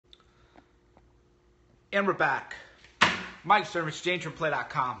And we're back. Mike Cernovich,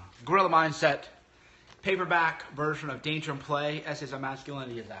 DangerandPlay.com. Gorilla Mindset, paperback version of Danger and Play. Essays on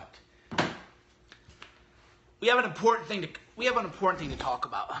Masculinity is out. We have an important thing to talk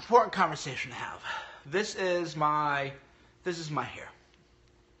about. An important conversation to have. This is my hair.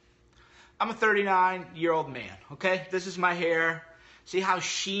 I'm a 39-year-old man. Okay, this is my hair. See how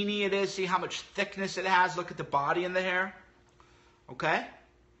sheeny it is. See how much thickness it has. Look at the body in the hair. Okay.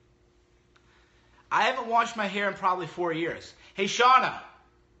 I haven't washed my hair in probably 4 years. Hey, Shauna,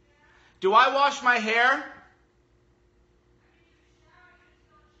 do I wash my hair?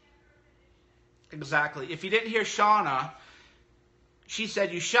 Exactly. If you didn't hear Shauna, she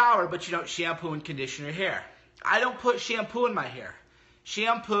said you shower, but you don't shampoo and condition your hair. I don't put shampoo in my hair.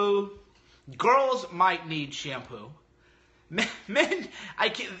 Shampoo, girls might need shampoo. Men, I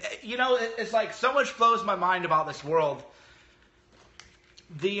can't, it's like so much blows my mind about this world.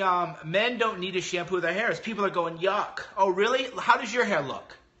 The men don't need to shampoo their hairs. People are going, yuck. Oh, really? How does your hair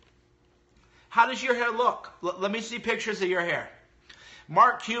look? How does your hair look? Let me see pictures of your hair.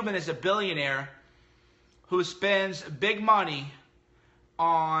 Mark Cuban is a billionaire who spends big money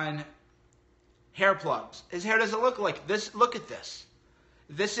on hair plugs. His hair doesn't look like this. Look at this.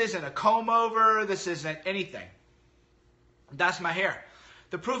 This isn't a comb over. This isn't anything. That's my hair.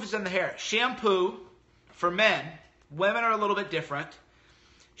 The proof is in the hair. Shampoo for men. Women are a little bit different.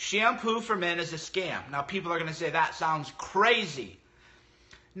 Shampoo for men is a scam. Now, people are going to say, that sounds crazy.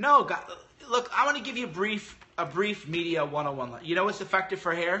 No, God, look, I want to give you a brief media 101. You know what's effective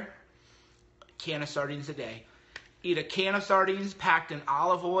for hair? A can of sardines a day. Eat a can of sardines packed in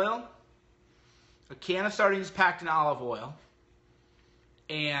olive oil. A can of sardines packed in olive oil.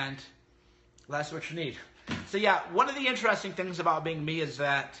 And that's what you need. So, yeah, one of the interesting things about being me is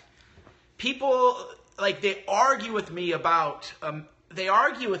that people, they argue with me about... They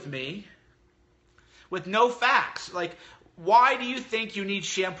argue with me with no facts. Like, why do you think you need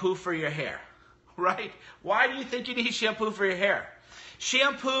shampoo for your hair? Right? Why do you think you need shampoo for your hair?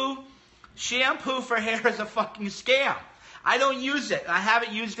 Shampoo for hair is a fucking scam. I don't use it. I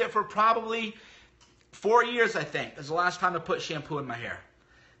haven't used it for probably 4 years, I think. Is the last time I put shampoo in my hair.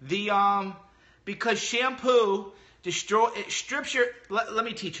 Because shampoo strips your... Let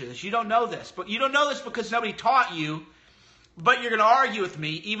me teach you this. You don't know this. But you don't know this because nobody taught you. But you're going to argue with me,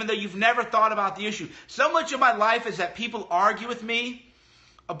 even though you've never thought about the issue. So much of my life is that people argue with me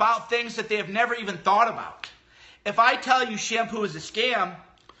about things that they have never even thought about. If I tell you shampoo is a scam,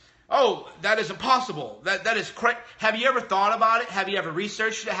 oh, that is impossible. That is correct. Have you ever thought about it? Have you ever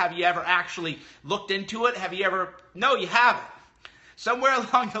researched it? Have you ever actually looked into it? Have you ever... No, you haven't. Somewhere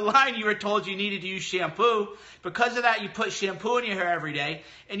along the line, you were told you needed to use shampoo. Because of that, you put shampoo in your hair every day,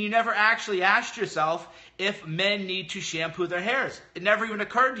 and you never actually asked yourself if men need to shampoo their hairs. It never even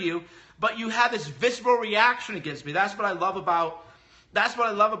occurred to you, but you have this visceral reaction against me. That's what I love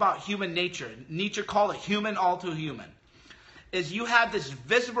about human nature. Nietzsche called it human all too human. Is you have this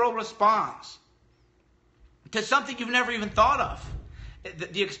visceral response to something you've never even thought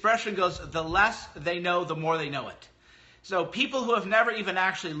of. The expression goes, the less they know, the more they know it. So people who have never even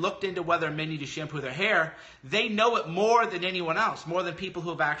actually looked into whether men need to shampoo their hair, they know it more than anyone else, more than people who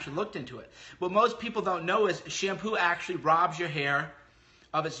have actually looked into it. What most people don't know is shampoo actually robs your hair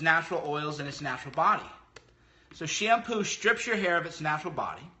of its natural oils and its natural body. So shampoo strips your hair of its natural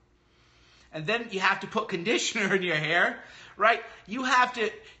body. And then you have to put conditioner in your hair, right? You have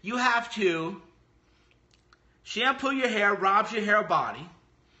to shampoo your hair, robs your hair of body.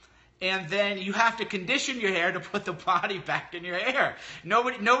 And then you have to condition your hair to put the body back in your hair.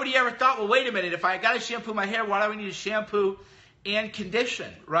 Nobody ever thought, well, wait a minute, if I got to shampoo my hair, why do I need to shampoo and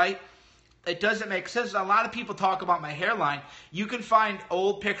condition, right? It doesn't make sense. A lot of people talk about my hairline. You can find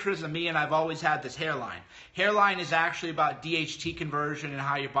old pictures of me, and I've always had this hairline. Hairline is actually about DHT conversion and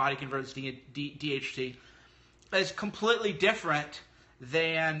how your body converts DHT. It's completely different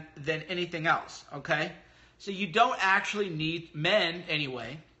than anything else, okay? So you don't actually need, men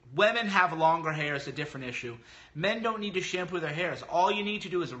anyway. Women have longer hair. It's a different issue. Men don't need to shampoo their hairs. All you need to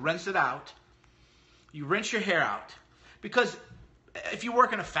do is rinse it out. You rinse your hair out. Because if you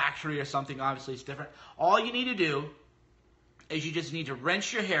work in a factory or something, obviously it's different. All you need to do is you just need to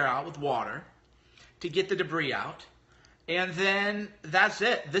rinse your hair out with water to get the debris out. And then that's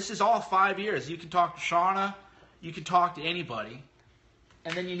it. This is all 5 years. You can talk to Shauna. You can talk to anybody.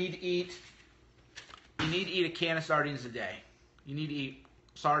 And then you need to eat a can of sardines a day. You need to eat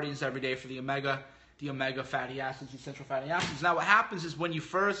sardines every day for the omega fatty acids, essential fatty acids. Now what happens is when you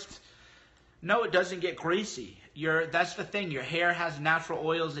first, no, it doesn't get greasy. That's the thing. Your hair has natural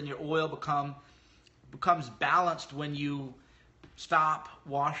oils, and your oil becomes balanced when you stop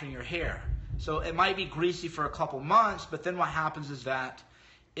washing your hair. So it might be greasy for a couple months, but then what happens is that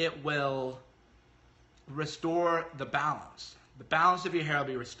it will restore the balance. The balance of your hair will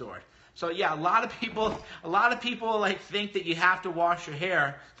be restored. So yeah, a lot of people like think that you have to wash your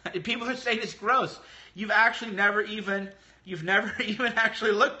hair. People are saying it's gross. You've never even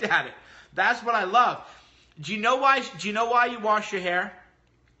actually looked at it. That's what I love. Do you know why you wash your hair?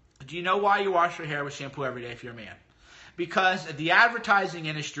 Do you know why you wash your hair with shampoo every day if you're a man? Because the advertising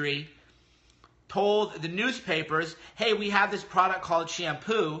industry told the newspapers, hey, we have this product called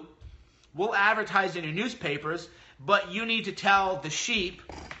shampoo. We'll advertise in your newspapers, but you need to tell the sheep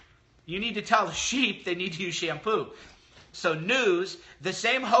they need to use shampoo. So news, the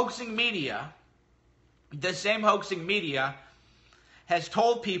same hoaxing media has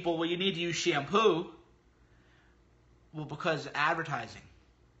told people, well, you need to use shampoo. Well, because of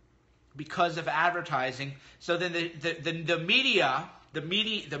advertising. So then the media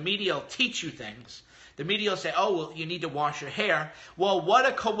will teach you things. The media will say, oh, well, you need to wash your hair. Well, what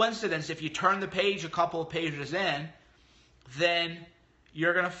a coincidence. If you turn the page a couple of pages in, then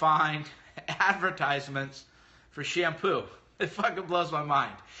you're going to find advertisements for shampoo. It fucking blows my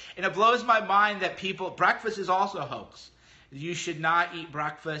mind. And it blows my mind that breakfast is also a hoax. You should not eat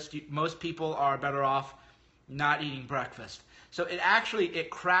breakfast. Most people are better off not eating breakfast. So it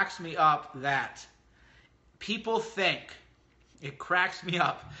cracks me up that people think, it cracks me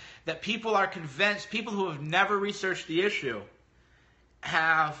up that people are convinced, people who have never researched the issue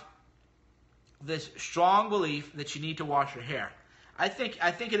have this strong belief that you need to wash your hair. I think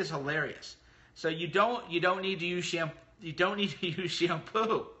it is hilarious. So you don't need to use shampoo. You don't need to use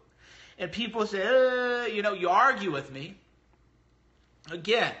shampoo. And people say, you argue with me.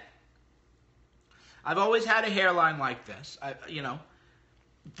 Again, I've always had a hairline like this.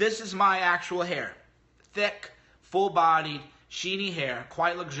 This is my actual hair. Thick, full-bodied, sheeny hair,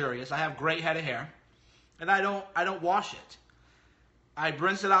 quite luxurious. I have great head of hair. And I don't wash it. I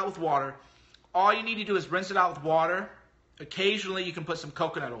rinse it out with water. All you need to do is rinse it out with water. Occasionally you can put some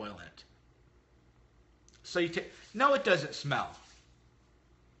coconut oil in it. So no, it doesn't smell.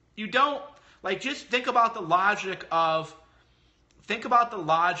 You don't, just think about the logic of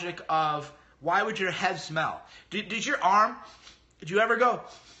why would your head smell? Did your arm, did you ever go,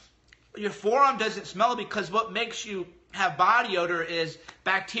 your forearm doesn't smell because what makes you have body odor is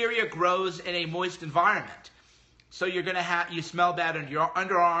bacteria grows in a moist environment. So you're going to you smell bad under your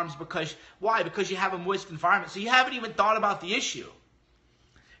underarms why? Because you have a moist environment. So you haven't even thought about the issue.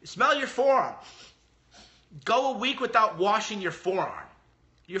 Smell your forearm. Go a week without washing your forearm.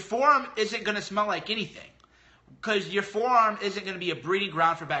 Your forearm isn't going to smell like anything because your forearm isn't going to be a breeding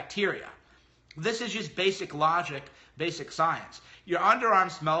ground for bacteria. This is just basic logic, basic science. Your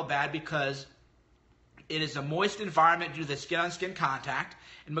underarms smell bad because it is a moist environment due to the skin-on-skin contact,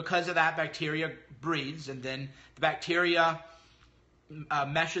 and because of that, bacteria breeds, and then the bacteria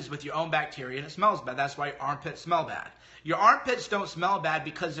meshes with your own bacteria, and it smells bad. That's why your armpits smell bad. Your armpits don't smell bad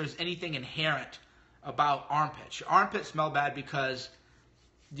because there's anything inherent about armpits. Your armpits smell bad because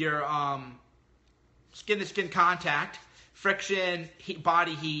your skin-to-skin contact, friction,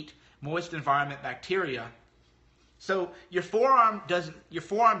 body heat, moist environment, bacteria. So your forearm doesn't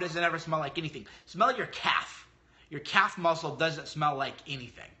ever smell like anything. Smell your calf. Your calf muscle doesn't smell like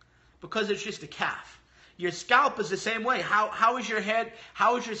anything because it's just a calf. Your scalp is the same way. How is your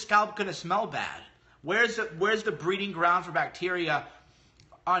scalp going to smell bad? Where's the breeding ground for bacteria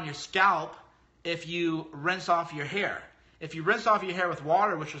on your scalp if you rinse off your hair? If you rinse off your hair with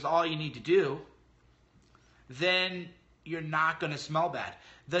water, which is all you need to do, then you're not going to smell bad.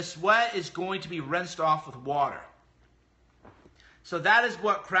 The sweat is going to be rinsed off with water. So that is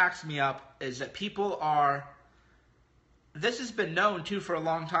what cracks me up, is that people are, this has been known too for a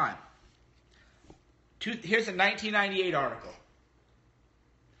long time. Here's a 1998 article.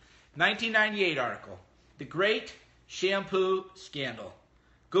 1998 article. The Great Shampoo Scandal.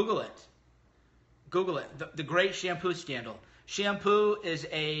 Google it. Google it. The Great Shampoo Scandal. Shampoo is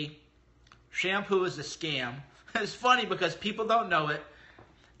a scam. It's funny because people don't know it.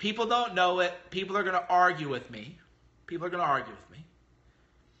 People don't know it. People are going to argue with me. People are going to argue with me.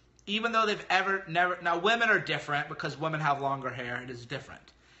 Even though they've never... Now, women are different because women have longer hair. It is different.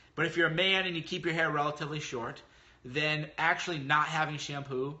 But if you're a man and you keep your hair relatively short, then actually not having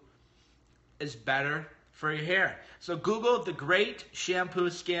shampoo is better for your hair. So Google the Great Shampoo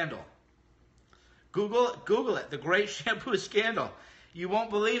Scandal. Google it. The Great Shampoo Scandal. You won't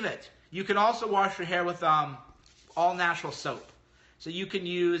believe it. You can also wash your hair with all natural soap. So you can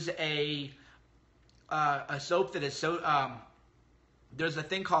use a soap that is there's a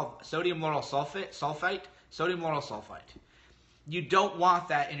thing called sodium lauryl sulfate. Sodium lauryl sulfite. You don't want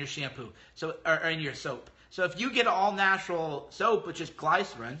that in your shampoo, or in your soap. So if you get all natural soap, which is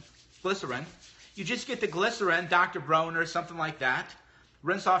glycerin, you just get the glycerin, Dr. Bronner, something like that,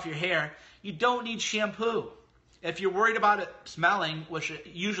 rinse off your hair. You don't need shampoo. If you're worried about it smelling, which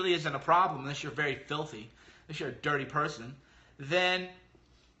usually isn't a problem unless you're very filthy, unless you're a dirty person, then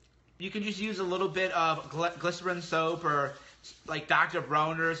you can just use a little bit of glycerin soap or like Dr.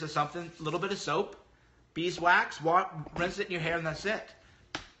 Bronner's or something, a little bit of soap, beeswax, rinse it in your hair, and that's it.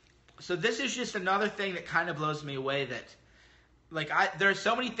 So this is just another thing that kind of blows me away, that there are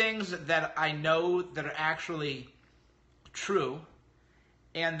so many things that I know that are actually true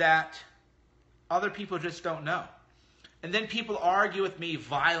and that other people just don't know. And then people argue with me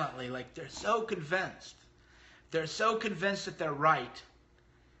violently, like they're so convinced. They're so convinced that they're right,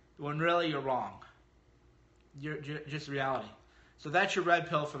 when really you're wrong. You're just reality. So that's your red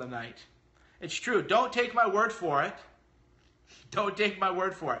pill for the night. It's true. Don't take my word for it. Don't take my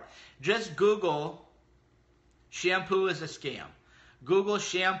word for it. Just Google shampoo is a scam. Google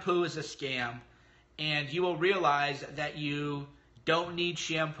shampoo is a scam, and you will realize that you don't need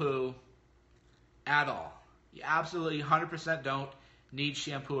shampoo at all. You absolutely 100% don't need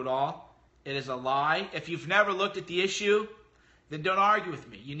shampoo at all. It is a lie. If you've never looked at the issue, then don't argue with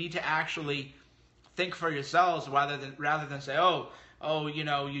me. You need to actually think for yourselves rather than say,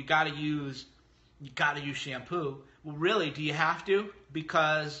 you got to use shampoo. Well, really, do you have to?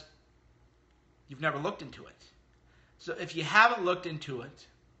 Because you've never looked into it. So if you haven't looked into it,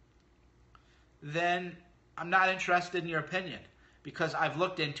 then I'm not interested in your opinion, because I've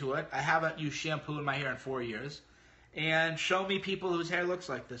looked into it. I haven't used shampoo in my hair in 4 years. And show me people whose hair looks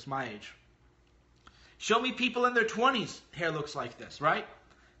like this, my age. Show me people in their 20s hair looks like this, right?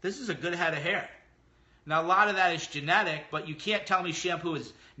 This is a good head of hair. Now, a lot of that is genetic, but you can't tell me shampoo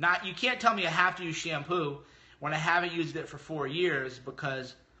is not, you can't tell me I have to use shampoo when I haven't used it for 4 years,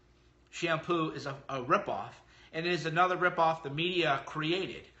 because shampoo is a ripoff, and it is another ripoff the media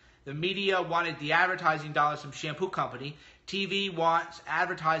created. The media wanted the advertising dollars from shampoo company. TV wants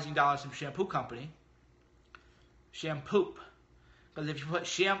advertising dollars from shampoo company. Shampoo. Because if you put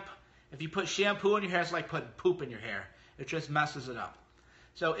shampoo in your hair, it's like putting poop in your hair. It just messes it up.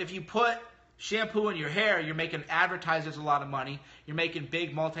 So if you put shampoo in your hair, you're making advertisers a lot of money. You're making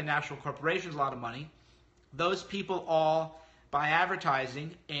big multinational corporations a lot of money. Those people all buy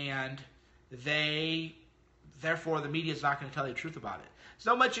advertising, and therefore the media is not going to tell you the truth about it.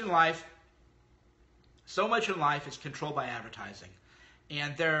 So much in life is controlled by advertising.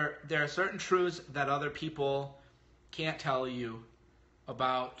 And there are certain truths that other people can't tell you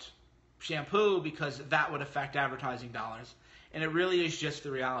about shampoo, because that would affect advertising dollars. And it really is just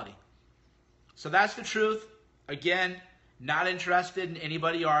the reality. So that's the truth. Again, not interested in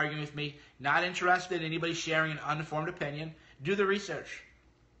anybody arguing with me. Not interested in anybody sharing an uninformed opinion. Do the research.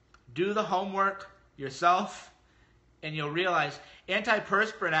 Do the homework yourself, and you'll realize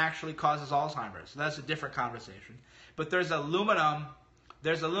antiperspirant actually causes Alzheimer's. So that's a different conversation. But there's aluminum.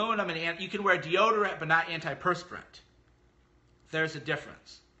 There's aluminum in, you can wear deodorant but not antiperspirant. There's a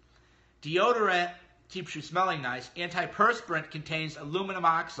difference. Deodorant keeps you smelling nice. Antiperspirant contains aluminum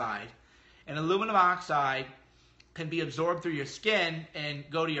oxide, and aluminum oxide can be absorbed through your skin and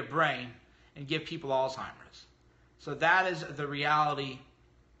go to your brain and give people Alzheimer's. So that is the reality,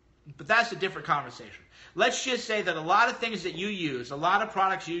 but that's a different conversation. Let's just say that a lot of things that you use, a lot of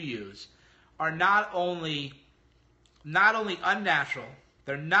products you use, are not only unnatural,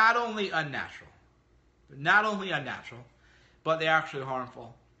 they're not only unnatural, but they're actually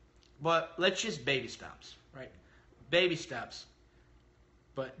harmful. But let's just baby steps, right? Baby steps.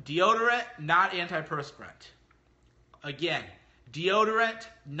 But deodorant, not antiperspirant. Again, deodorant,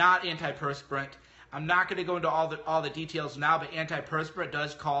 not antiperspirant. I'm not going to go into all the details now, but antiperspirant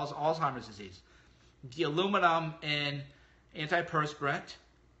does cause Alzheimer's disease. The aluminum in antiperspirant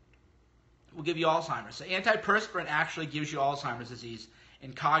will give you Alzheimer's. So antiperspirant actually gives you Alzheimer's disease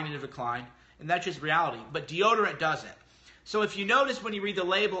and cognitive decline, and that's just reality. But deodorant doesn't. So if you notice when you read the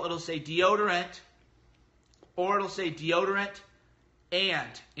label, it'll say deodorant, or it'll say deodorant and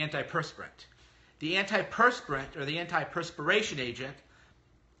antiperspirant. The antiperspirant, or the antiperspiration agent,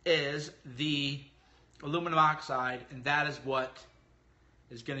 is the aluminum oxide, and that is what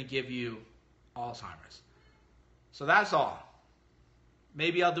is going to give you Alzheimer's. So that's all.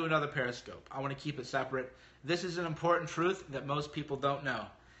 Maybe I'll do another periscope. I want to keep it separate. This is an important truth that most people don't know.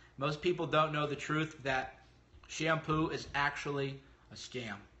 Most people don't know the truth that shampoo is actually a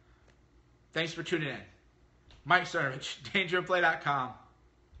scam. Thanks for tuning in. Mike Cernovich, DangerandPlay.com.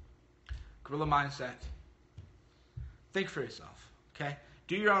 Guerrilla Mindset. Think for yourself, okay?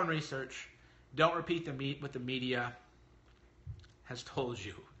 Do your own research. Don't repeat what the media has told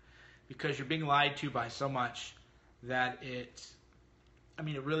you, because you're being lied to by so much that it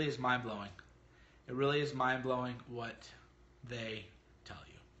really is mind-blowing. It really is mind-blowing what they tell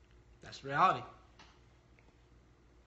you. That's reality.